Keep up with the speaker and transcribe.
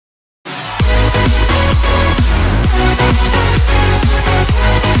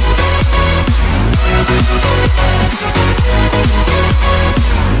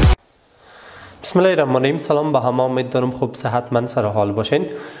بسم الله الرحمن الرحیم. سلام به همه، امیدوارم خوب صحتمند سر حال باشین.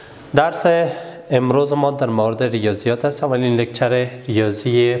 درس امروز ما در مورد ریاضیات است. اولین لکچر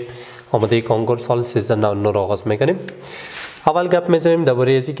ریاضی آماده کانکور سال 1399 آغاز میکنیم. اول گپ میزنیم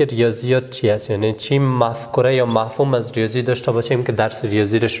درباره ریاضی که ریاضیات چی است، یعنی چی مفکوره یا مفهوم از ریاضی داشته باشیم که درس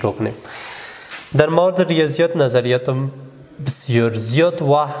ریاضی رو شروع کنیم. در مورد ریاضیات نظریات بسیار زیاد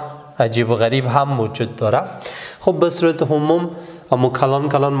و عجیب و غریب هم وجود داره. خب به صورت عموم اما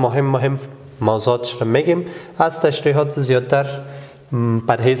کلان مهم موضوعات رو میگیم. از تشریحات زیادتر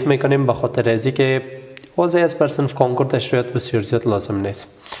پرهیز میکنیم به خاطر ازی که واضح از بر صنف کانکور تشریحات بسیار زیاد لازم نیست.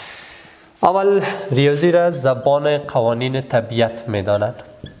 اول ریاضی را زبان قوانین طبیعت میدانند.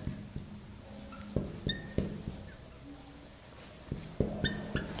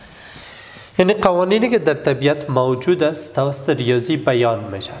 یعنی قوانینی که در طبیعت موجود است توسط ریاضی بیان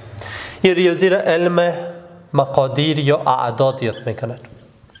میشه. این ریاضی را علم مقادیر یا اعداد یاد میکنند.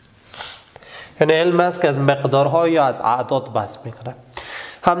 یعنی علم است که از مقدارها یا از اعداد بحث میکنند.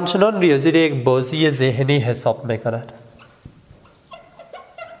 همچنان ریاضی را یک بازی ذهنی حساب میکنند.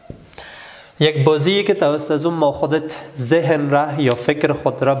 یک بازی که توسط از اون ما خودت ذهن را یا فکر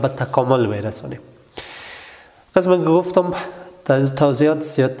خود را به تکامل میرسونیم. قسم گفتم توضیحات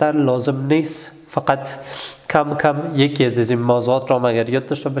زیادتر لازم نیست، فقط کم یکی از این موضوعات را اگر یاد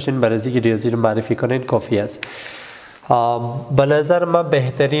داشته باشین برای اینکه ریاضی رو معرفی کنین کافی است. به نظر من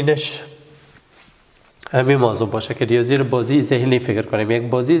بهترینش همین موضوع باشه که ریاضی رو بازی ذهنی فکر کنیم، یک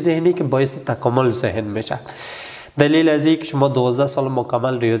بازی ذهنی که باعث تکامل ذهن میشه. دلیل از اینکه شما 12 سال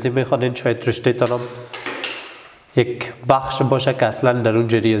مکمل ریاضی میخوانین، شاید رشته تان یک بخش باشه که اصلا در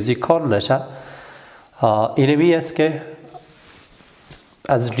اونجا ریاضی کار نشه. اینمی است که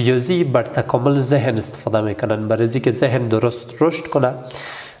از ریاضی بر تکامل ذهن استفاده میکنن، برای اینکه ذهن درست رشد کنه،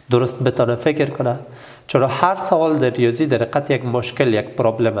 درست بتونه فکر کنه. چرا هر سوال در ریاضی در حقیقت یک مشکل، یک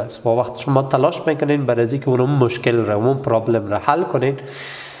پرابلم است و وقت شما تلاش میکنین برای اینکه اون مشکل را، اون پرابلم را حل کنین،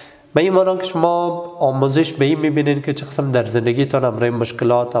 به این معنی که شما آموزش به این میبینین که چه قسم در زندگیتون امرای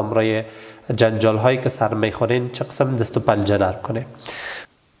مشکلات، امرای جنجال هایی که سر میخورین چه قسم دست و پنجه نرم کنین.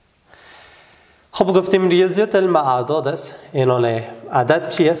 خب گفتیم ریاضیات علم اعداد است. اینال عدد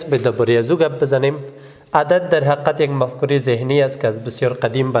چی است؟ به درباره از او گپ بزنیم. عدد در حقیقت یک مفکوره ذهنی است که از بسیار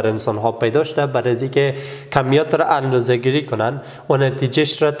قدیم بر انسان ها پیدا شده، برای اینکه کمیات را اندازه‌گیری کنن و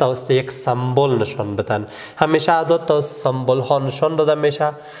نتیجهش را توسط یک سمبل نشان بدن. همیشه اعداد توسط سمبل ها نشان داده میشه.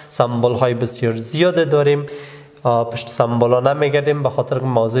 سمبل های بسیار زیاد داریم، پشت سمبل ها نمیگردیم به خاطر که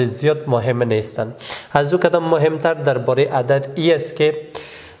موضوع زیاد مهم نیستن. از او قدم مهمتر درباره عدد ای است که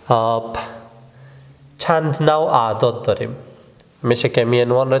چند نوع اعداد داریم. میشه که می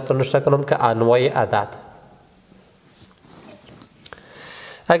عنوان را تونشته کنم که انواع عدد.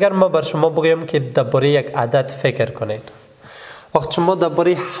 اگر ما بر شما بگویم که درباره یک عدد فکر کنید، وقت شما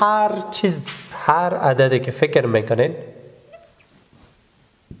درباره هر چیز، هر عددی که فکر میکنید،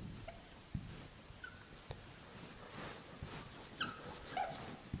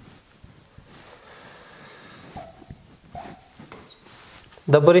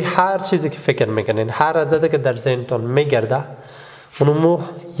 درباره هر چیزی که فکر میکنین، هر عددی که در ذهنتون میگرده، اونمو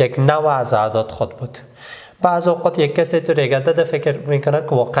یک نوع از اعداد خود بود. بعض اوقات یک کسی تو یک عدد فکر میکنه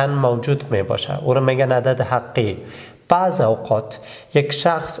که واقعا موجود میباشه، او رو میگن عدد حقی. بعض اوقات یک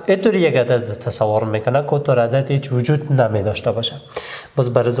شخص اینطور یک عدد تصور میکنه که تو عدد هیچ وجود نمیداشته باشه،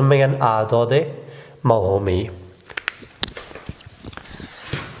 باز برای میگن اعداد موهومی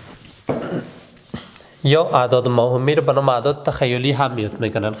یا اعداد موهومی رو به نام اعداد تخیلی هم یاد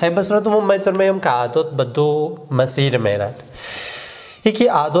میکنن. خیلی به صورت عمومی من میگم که اعداد به دو مسیر میرن. یکی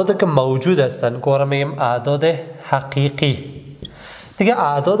اعداد که موجود هستن که میگیم اعداد حقیقی، دیگه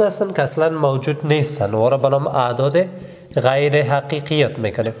اعداد هستن که اصلا موجود نیستن و به نام اعداد غیر حقیقی یاد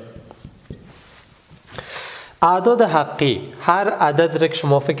میکنیم. اعداد حقیقی هر عدد را که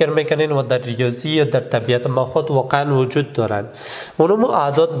شما فکر میکنین و در ریاضی یا در طبیعت ما خود واقعا وجود دارن، اونم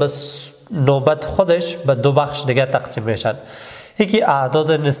اعداد بس نوبت خودش به دو بخش دیگه تقسیم میشن. یکی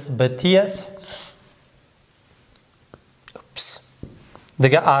اعداد نسبتی است،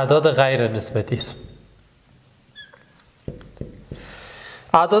 دیگه اعداد غیر نسبتی است.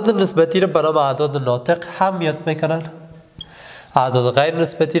 اعداد نسبتی رو به نام اعداد ناطق هم یاد میکنن، اعداد غیر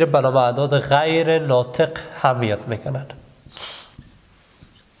نسبتی رو به نام اعداد غیر ناطق هم یاد میکنن.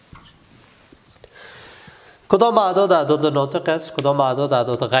 کدام اعداد ناطق است، کدام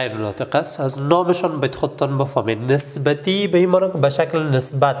اعداد غیر ناطق است؟ از نامشون باید خودتون بفهمید. نسبتی به این معنی که به شکل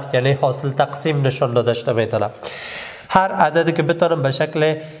نسبت، یعنی حاصل تقسیم نشان داده شده میتونه. هر عددی که بتونم به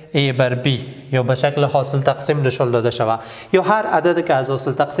شکل A بر B یا به شکل حاصل تقسیم نشان داده شود یا هر عددی که از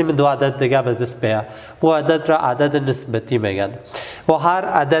حاصل تقسیم دو عدد دیگه به دست بیاد و عدد را عدد نسبتی میگن و هر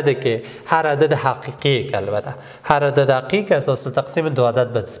عددی که هر عدد حقیقی که البته هر عدد حقیقی از حاصل تقسیم دو عدد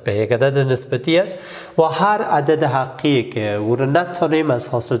به دست بیاد یک عدد نسبتی است و هر عدد حقیقی که او را نتونیم از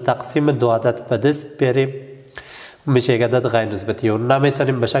حاصل تقسیم دو عدد به دست بیاریم میشه یک عدد غیر نسبتی و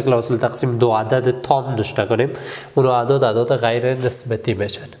نمیتونیم به شکل حاصل تقسیم دو عدد تام داشته کنیم اون اعداد غیر نسبتی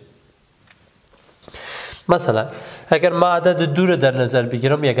میشن. مثلا اگر ما عدد دو رو در نظر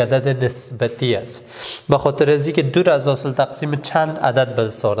بگیرم یک عدد نسبتی است به خاطر از اینکه دو از حاصل تقسیم چند عدد به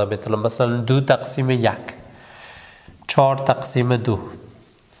دست آورده میتونم مثلا 2 تقسیم 1 4 تقسیم 2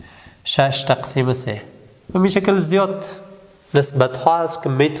 6 تقسیم 3 و می شکل زیاد نسبت ها است که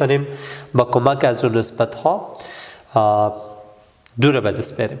میتونیم با کمک از اون نسبت ها دو رو به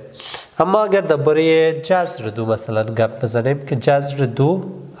دست بیاریم. اما اگر درباره جذر دو مثلا گپ بزنیم که جذر دو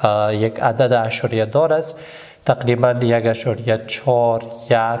یک عدد اشاریه دار است تقریبا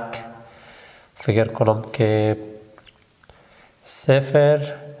 1.41 فکر کنم که 0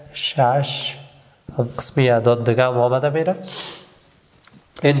 6 هم قسمی اعداد دیگه هم آمده میره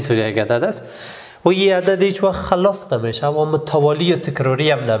اینطوری یک عدد است و یه عدد هیچ وقت خلاص نمیشه و متوالی و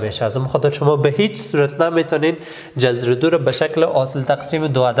تکراری هم نمیشه از این خاطر شما به هیچ صورت نمیتونین جذر دو رو به شکل حاصل تقسیم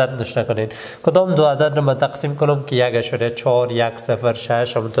دو عدد داشته کنین. کدام دو عدد رو من تقسیم کنم که 1.4 1 0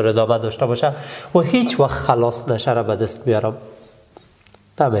 6 همونطور ادامه داشته باشه و هیچ وقت خلاص نشه رو به دست بیارم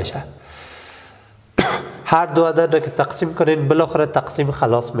نمیشه. هر دو عدد رو که تقسیم کنین بالاخره تقسیم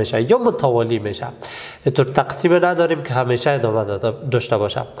خلاص میشه یا متوالی میشه اینطور تقسیم نداریم که همیشه ادامه داشته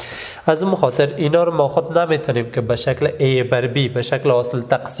باشه. از اون خاطر اینا رو ما خود نمیتونیم که به شکل A بر B به شکل حاصل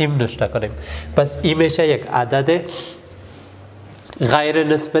تقسیم داشته کنیم پس این میشه یک عدد غیر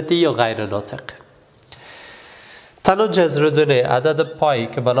نسبتی یا غیر ناطق. تنها جذر دونه عدد پای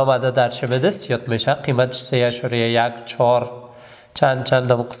که به نام عدد ارشمیدس یاد میشه قیمتش 3.14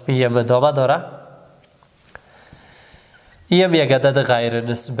 چند قسمی ادامه داره این یک عدد غیر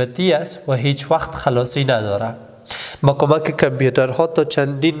نسبتی است و هیچ وقت خلاصی نداره. با کمک کامپیوترها تا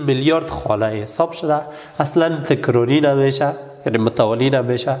چندین میلیارد خانه حساب شده اصلا تکراری نمیشه یعنی متوالی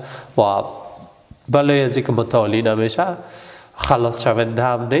نمیشه و بلای از اینکه متوالی نمیشه خلاص شونده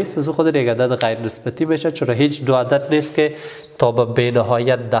هم نیست از خود یک عدد غیر نسبتی میشه چون هیچ دو عدد نیست که تا به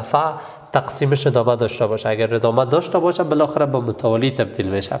بینهایت دفعه تقسیمش ادامه داشته باشه. اگر ادامه داشته باشه بالاخره به متوالی تبدیل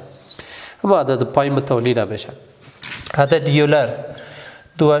میشه اما عدد پای متوالی نمیشه. عدد یولر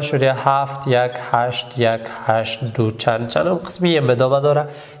 2.7 1 8 1 8 2 چند هم قسمی ادامه داره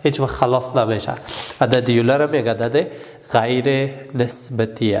هیچ وقت خلاص نمیشه. عدد یولر هم یک عدد غیر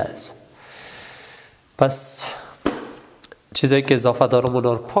نسبتی است. پس چیزایی که اضافه دارم اون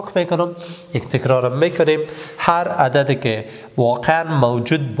رو پاک میکنم یک تکرار میکنیم. هر عددی که واقعا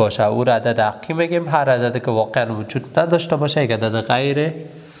موجود باشه او را عدد حقیقی میگیم هر عددی که واقعا وجود نداشته باشه یک عدد غیر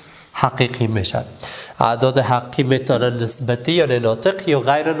حقیقی میشه. اعداد حقیقی میتونن نسبتی یا ناطق یا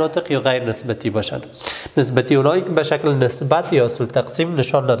غیر ناطق یا غیر نسبتی باشن. نسبتی اونایی که به شکل نسبت یا اصول تقسیم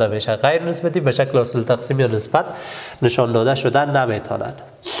نشان داده میشه غیر نسبتی به شکل اصول تقسیم یا نسبت نشان داده شدن نمیتونن.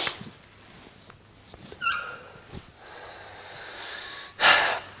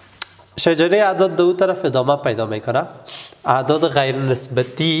 شجره اعداد دو طرف ادامه پیدا میکنه. اعداد غیر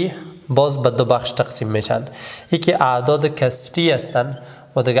نسبتی باز به دو بخش تقسیم میشن یکی اعداد کسری هستن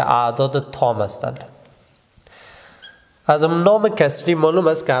و دیگه اعداد تام هستند. از نام کسری معلوم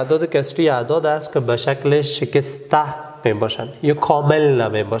است که اعداد کسری اعداد است که به شکل شکسته می باشند یا کامل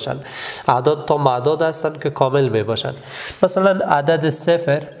نمی باشند. اعداد تام اعداد هستند که کامل می باشند. مثلا عدد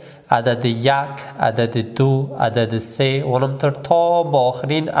 0 عدد 1 عدد 2 عدد 3 و همینطور تا با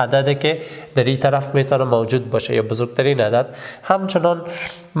آخرین عددی که در این طرف میتونه موجود باشه یا بزرگترین عدد همچنان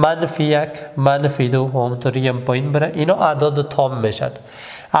 -1 -2 و همینطوری هم پایین بره اینا اعداد تام میشن.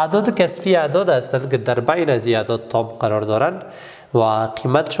 اعداد کسری اعداد هستند که در بین از این اعداد تام قرار دارند و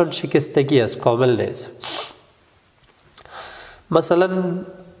قیمتشون شکستگی است کامل نیست. مثلا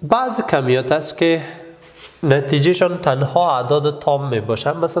بعض کمیات است که نتیجهشان تنها اعداد تام می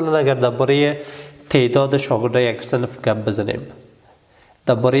باشن. مثلا اگر درباره تعداد شاگردان یک صنف گپ بزنیم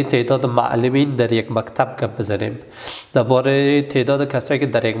درباره تعداد معلمین در یک مکتب گپ بزنیم درباره تعداد کسایی که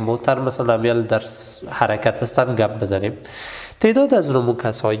در یک موتر مثلا میل در حرکت هستن گپ بزنیم تعداد از نمون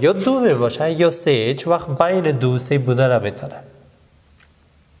کسا یا 2 می باشه یا 3 هیچ وقت بین 2 و 3 بوده نمیتونه.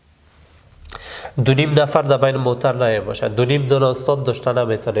 2.5 نفر در بین موتر نمی باشه 2.5 دونه استاد داشته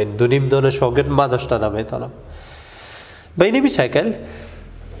نمیتونین 2.5 دونه شاگرد ما داشته نمیتونم. به این شکل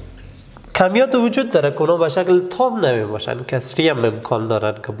کمیات وجود داره که اونا به شکل تام نمی باشن، کسری هم امکان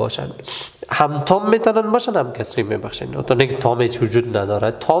دارن که باشن. هم تام میتونن باشن هم کسری میبخشن. تو نگه تام هیچ وجود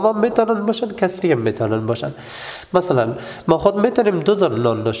نداره، تام هم میتونن باشن، کسری هم میتونن باشن. مثلا ما خود میتونیم 2 تا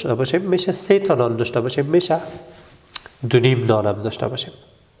نان داشته باشیم، میشه 3 تا نان داشته باشیم، میشه 2.5 نان هم داشته باشیم.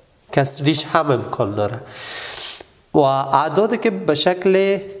 کسریش هم امکان داره. و اعدادی که به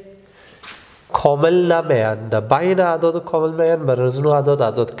شکل کامل نمیان، در بین اعداد کامل میان، برای از اون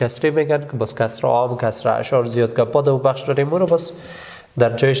اعداد کسری میگن که بس کسر عام، کسر اشار زیاد که باده و بخش داریم، اون رو بس در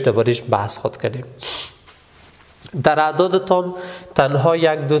جایش دوباریش بحث خود کنیم. در اعداد تام تنها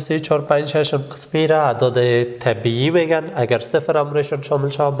 1 2 3 4 5 6 قسمی را اعداد طبیعی میگن. اگر صفر هم روشون شامل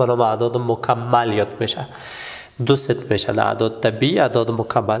شود به نام اعداد مکمل یاد میشه. 2 ست میشن، اعداد طبیعی، اعداد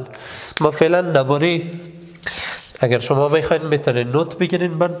مکمل. ما فعلا درباره، اگر شما بخواید میتونید نوت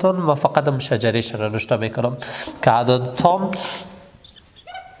بگیرین براتون، ما فقط هم شجریش را نوشته میکنم که اعداد تام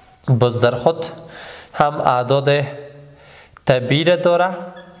باز در خود هم اعداد طبیعی داره،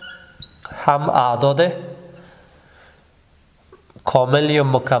 هم اعداد کامل یا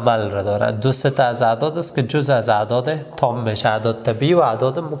مکمل را داره. 2 ست از اعداد است که جز از اعداد تام میشه، اعداد طبیعی و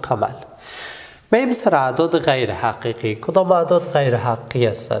اعداد مکمل. میم سر اعداد غیر حقیقی. کدام اعداد غیر حقیقی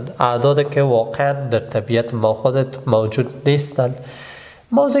هستند؟ اعدادی که واقعا در طبیعت ما خودت موجود نیستند.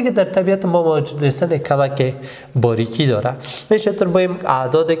 موضوعی که در طبیعت ما موجود نیستند کمک باریکی داره. میشه تر بایم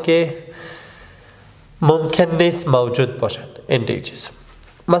اعدادی که ممکن نیست موجود باشند. اینجاست.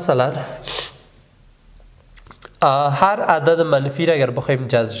 مثلا هر عدد منفی را اگر بخوایم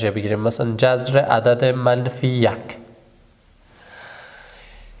جذرش بگیریم، مثلا جذر عدد منفی 1،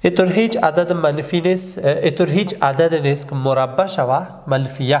 اینطور هیچ عدد منفی نیست، اینطور هیچ عدد نیست که مربع شود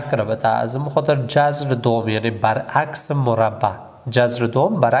منفی 1 را بده. از این خاطر جذر دوم یعنی برعکس مربع، جذر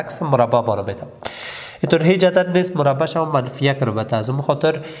دوم برعکس مربع ما را بده. اینطور هیچ عدد نیست مربع شود منفی 1 را بده. از این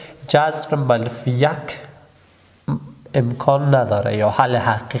خاطر جذر منفی 1 امکان نداره یا حل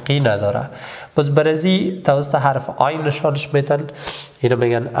حقیقی نداره. باز برزی توسط حرف آی نشانش میدن. اینو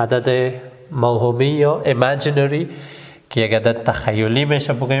میگن عدد موهومی یا ایماجینری، که یک عدد تخیلی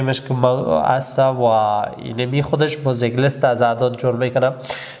میشه بگیمش که است و اینمی خودش باز یک لیست از اعداد جور میکنه.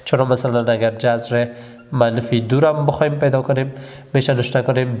 چرا مثلا اگر جذر منفی 2 را بخوایم پیدا کنیم، میشه نوشته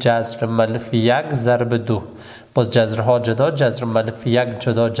کنیم جذر منفی 1 ضرب 2. باز جذرها جدا، جذر منفی 1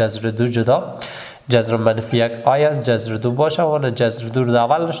 جدا، جذر 2 جدا. جذر منفی 1 آی است، جذر 2 باشه و جذر 2 رو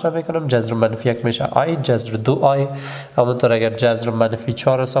اول نوشته میکنم، جذر منفی 1 میشه آی، جذر 2 آی. همونطور اگر جذر منفی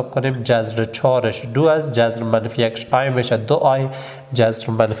 4 حساب کنیم، جذر 4ش 2 است، جذر منفی 1 آی میشه 2 آی،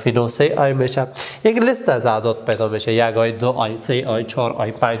 جذر منفی 9 3 آی میشه. یک لیست از اعداد پیدا میشه، 1 آی، 2 آی، 3 آی، 4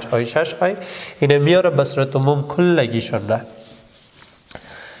 آی، 5 آی، 6 آی. اینه میاره به صورت عموم کلگیشون را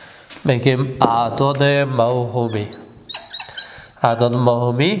میگیم اعداد موهومی. اعداد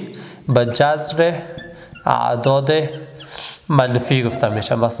موهومی به جذر اعداد منفی گفته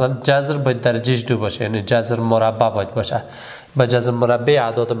میشه. مثلا جذر باید درجهش 2 باشه، یعنی جذر مربع باید باشه. به جذر مربع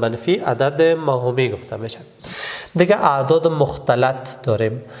اعداد منفی عدد موهومی گفته میشه. دیگه اعداد مختلط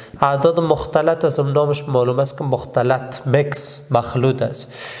داریم. اعداد مختلط از نامش معلوم است که مختلط، مکس، مخلوط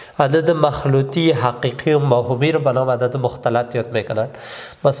است. عدد مخلوطی حقیقی و موهومی رو به نام عدد مختلط یاد میکنن.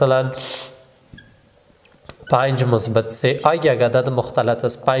 مثلا 5 مثبت 3 آی یک عدد مختلط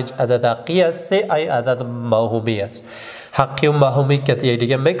است، 5 عدد حقیقی است، 3 آی عدد موهومی است. حقیقی و موهومی که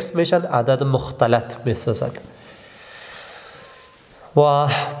دیگه مکس میشن، عدد مختلط میسازن. و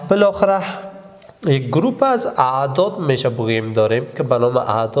بالاخره یک گروپ از اعداد میشه بگیم داریم که به نام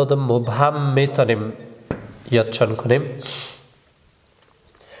اعداد مبهم میتونیم یادشان کنیم.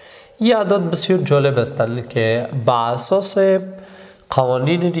 این اعداد بسیار جالب هستند که با اساس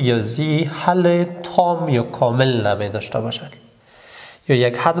قوانین ریاضی حل تام یا کامل نمی داشته باشند یا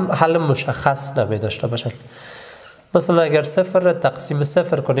یک حل مشخص نمی داشته باشند. مثلا اگر 0 را تقسیم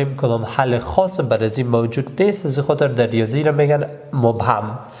 0 کنیم، کدام حل خاص برای موجود نیست، از خاطر در ریاضی را میگن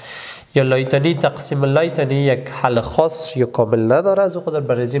مبهم. یا لایتنی تقسیم لایتنی یک حل خاص یا کامل نداره، از خاطر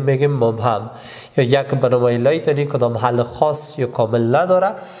برای میگیم مبهم. یا یک برنامه لایتنی کدام حل خاص یا کامل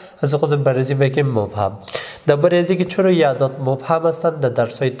نداره، از خاطر برای میگیم مبهم. درباره ازی که چرا اعداد مبهم هستند در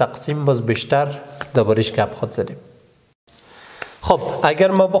درس‌های تقسیم باز بیشتر درباره‌اش گپ خود زدیم. خب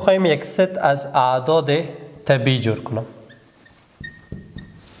اگر ما بخوایم یک ست از اعداد طبیعی جور کنم،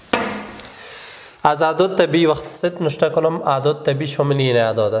 از اعداد طبیعی وقت ست نوشته کنم، اعداد طبیعی شامل این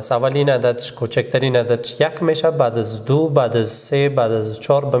اعداد است. اول این عددش کوچکترین عددش 1 میشه، بعد از 2، بعد از 3، بعد از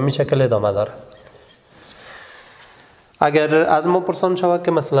 4 به این شکل ادامه داره. اگر از ما پرسان شود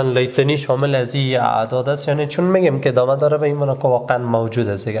که مثلا لیتنی شامل از این اعداد است یعنی چون میگم که ادامه داره به این معنی که واقعا موجود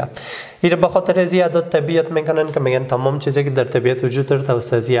است دیگه. این به خاطر از این اعداد طبیعت میکنن که میگن تمام چیزی که در طبیعت وجود داره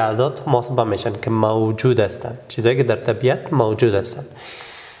توسط از این اعداد محاسبه میشن که موجود هستند، چیزایی که در طبیعت موجود هستند.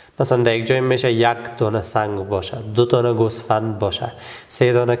 مثلا در یک جای میشه 1 دانه سنگ باشه، 2 دانه گوسفند باشه،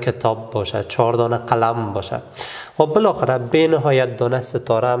 3 دانه کتاب باشه، 4 دانه قلم باشه و بالاخره به نهایت دانه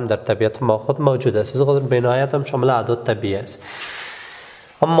ستاره هم در طبیعت ما خود موجود است. از خود به نهایت هم شامل اعداد طبیعی است.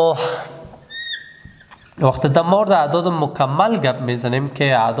 اما وقتی در مورد اعداد مکمل گپ میزنیم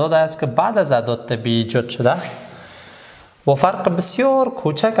که اعداد است که بعد از اعداد طبیعی ایجاد شده و فرق بسیار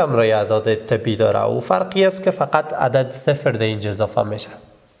کوچک هم روی اعداد طبیعی داره و فرقی است که فقط عدد 0 در اینجا اضافه میشه.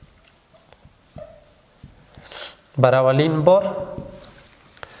 برای اولین بار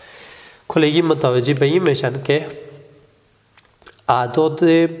کلگی متوجه به این میشن که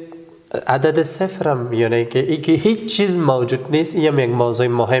عدد 0 هم یعنی که هیچ چیز موجود نیست، این هم یک موضوع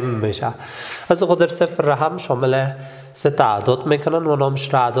مهم میشه. از خود 0 را هم شامل 3 اعداد میکنن و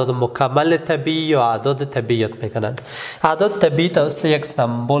نامش را اعداد مکمل طبیعی یا اعداد طبیعیت میکنن. اعداد طبیعی توسط یک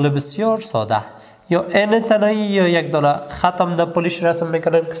سمبل بسیار ساده یا ان تنهایی یا یک دانه ختم در پولیش رسم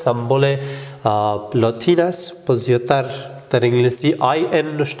میکنن که سمبل لاتین است، و زیادتر در انگلیسی IN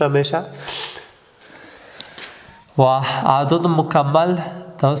نوشته میشه و اعداد مکمل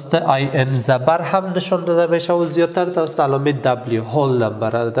توسط IN زبر هم نشان داده میشه و زیادتر توسط علامه W هول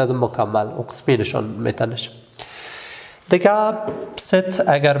نمبر عدد مکمل و قسمی نشان میتونه. دیگه ست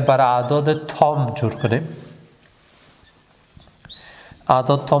اگر بر اعداد تام جور کنیم،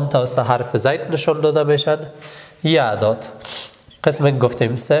 اعداد تام توسط حرف زید نشان داده میشن. یه اعداد قسم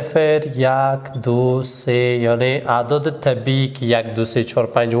گفتیم 0 1 2 3 یعنی اعداد طبیعی که 1 2 3 4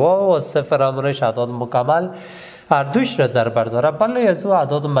 5 و 0 امرش اعداد مکمل هر دوش را در بر داره، بله از او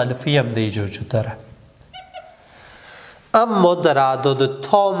اعداد منفی هم دیگه وجود داره. اما در اعداد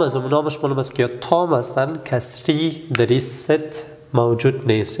تام از نامش معلوم است که تام هستن، کسری در این ست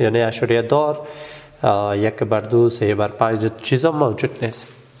موجود نیست، یعنی اشاریه دار 1 بر 2 3 بر 5 چیزا موجود نیست.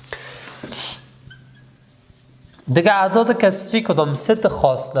 دیگه اعداد کسری کدام ست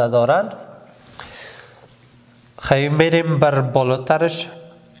خاص ندارن. خیلی میریم بر بالاترش،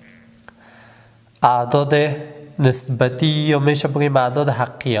 اعداد نسبتی یا میشه بگیم اعداد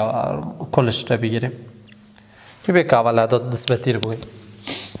حقی کلش رو بگیریم. ببین که اول اعداد نسبتی رو بگیم.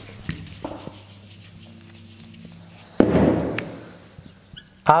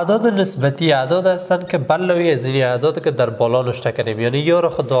 اعداد نسبتی اعداد هستند که بلوی از این اعداد که در بالا نوشته کردیم، یعنی یا رو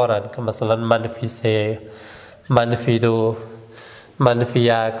خود دارن که مثلا منفی 3 منفی 2 منفی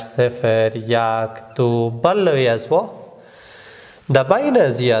 1 0 1 2 بلوی از و در بین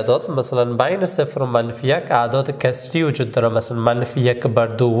از این اعداد مثلا بین 0 و منفی 1 اعداد کسری وجود داره، مثلا منفی 1 بر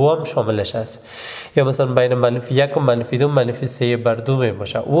 2 هم شاملش است، یا مثلا بین منفی 1 و منفی 2 منفی 3 بر 2 می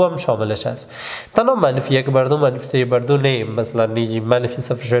باشه او هم شاملش است. تنها منفی 1 بر 2 منفی 3 بر 2 نه، مثلا منفی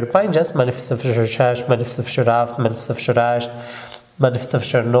 0.5 است، منفی 0.6 منفی 0.7 منفی 0.8 منفی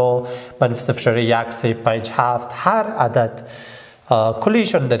 0.9 منفی 0.1 3 5 7 هر عدد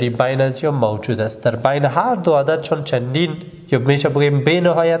کلیشان در این بین از یا موجود است. در بین هر دو عدد چون چندین یا میشه بگیم به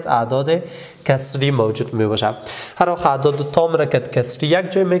نهایت اعداد کسری موجود می باشه. هر وقت اعداد تام را که کسری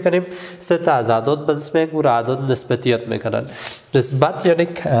یک جای میکنیم، 3 از اعداد به دست میگیم و اعداد نسبتیت میکنن. نسبت یعنی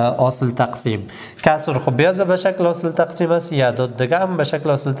اصل تقسیم، کسر خب بیازه به شکل اصل تقسیم است، یا اعداد دیگه هم به شکل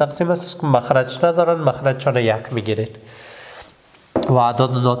اصل تقسیم است که مخرج ندارن، مخرج چون یک میگیرین. و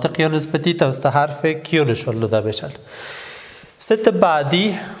اعداد ناطق یا نسبتی توسط حرف کیو نشان داده میشن. ست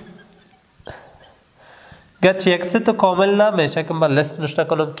بعدی گرچه یک ست کامل نمیشه که من لیست نشته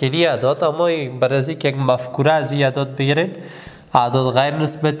کنم کلی اعداد، اما برای از یک مفکوره از این اعداد بگیرین، اعداد غیر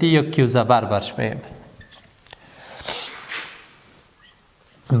نسبتی یا کیو زبر برش میگیم.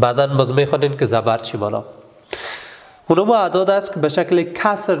 بعدا باز میخوانین که زبر چی مانا. اونم اعداد است که به شکل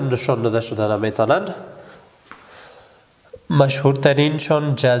کسر نشان داده شده نمیتونن.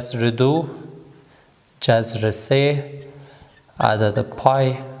 مشهورترینشان جذر 2 جذر 3 عدد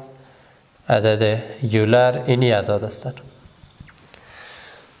پای عدد یولر اینی اعداد هستند.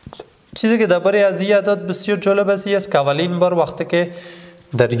 چیزی که درباره از این اعداد بسیار جالب است که اولین بار وقتی که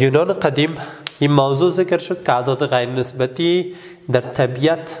در یونان قدیم این موضوع ذکر شد که اعداد غیر نسبتی در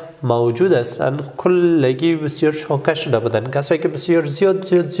طبیعت موجود هستند، کلگی بسیار شوکه شده بودند. کسایی که بسیار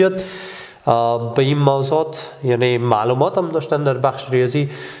زیاد به این موضوعات یعنی معلومات هم داشتن در بخش ریاضی،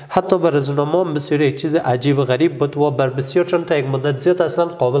 حتی بر رزونما هم بسیار یک چیز عجیب و غریب بود و بر بسیار چون تا یک مدت زیاد اصلا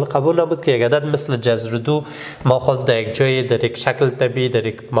قابل قبول نبود که یک عدد مثل جذر 2 ما خود در یک جای در یک شکل طبیعی در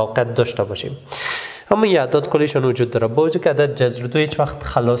یک موقع داشته باشیم. اما این اعداد کلیشان وجود داره، با وجود که عدد جذر 2 هیچ وقت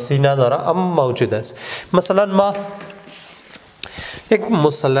خلاصی نداره اما موجود است. مثلا ما یک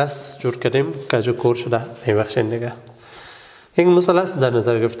مثلث جور کردیم که جو کور شده میبخشین دیگه. یک مثلث در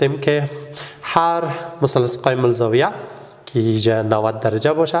نظر گرفتیم که هر مثلث قائم الزاویه که اینجا 90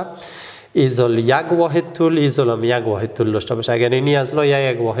 درجه باشه، ایزول یک واحد طول، ایزول هم یک واحد طول داشته باشه. اگر اینی از لا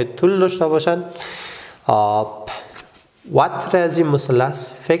یک واحد طول داشته باشن، وتر از این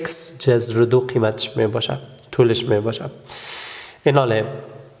مثلث فیکس جذر 2 قیمتش می باشه، طولش می باشه. این حاله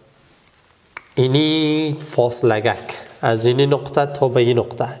اینی فاصله از این نقطه تا به این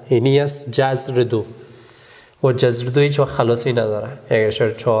نقطه، اینی از جذر 2 و جذر 2 هیچ وقت خلاصی نداره.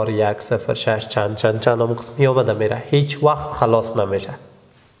 1.4 1 0 6 چند هم قسمی آمده میره، هیچ وقت خلاص نمیشه.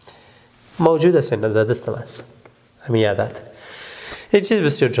 موجود است این در دستم است همین عدد. این چیز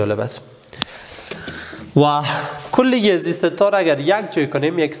بسیار جالب است. و کلی از این ستا را اگر یک جای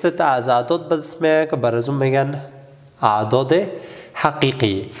کنیم، یک ست از اعداد به دست میاد که بر از اون میگن اعداد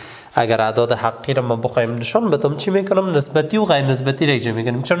حقیقی. اگر اعداد حقیقی را ما بخوایم نشان بدم چی میکنم؟ نسبتی و غیر نسبتی را یک جای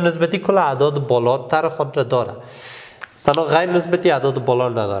میکنیم، چون نسبتی کل اعداد بالاتر خود را داره، تنها غیر نسبتی اعداد بالا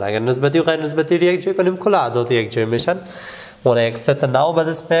نداره. اگر نسبتی و غیر نسبتی را یک جای کنیم کل اعداد یک جای میشن. و یک ست نو به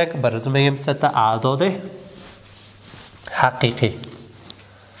دست میاد که بر از اون میگیم ست اعداد حقیقی.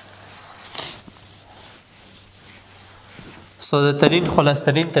 ساده ترین خلاص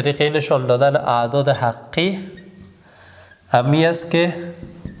ترین طریقه نشان دادن اعداد حقیقی همی است که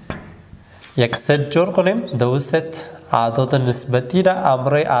یک ست جور کنیم، دو ست اعداد نسبتی را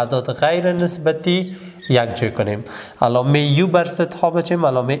امرای اعداد غیر نسبتی یک جای کنیم، علامه یو بر ست ها بچیم،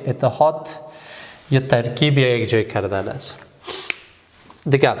 علامه اتحاد یا ترکیب یا یک جای کردن است.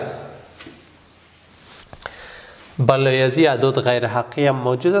 دیگر بالایزی اعداد غیر حقیقی هم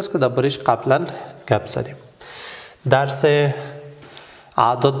موجود است که دربارش قبلا گپ زدیم. درس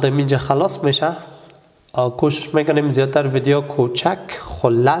اعداد در اینجا خلاص میشه. کوشش میکنیم زیادتر ویدیو کوچک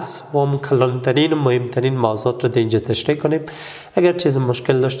خلاص و کلانترین و مهمترین موضوعات رو در اینجا تشریح کنیم. اگر چیز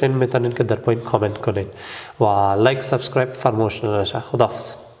مشکل داشتین میتونین که در پایین کامنت کنین و لایک سابسکرایب فراموش نشه.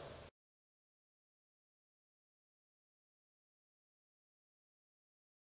 خداحافظ.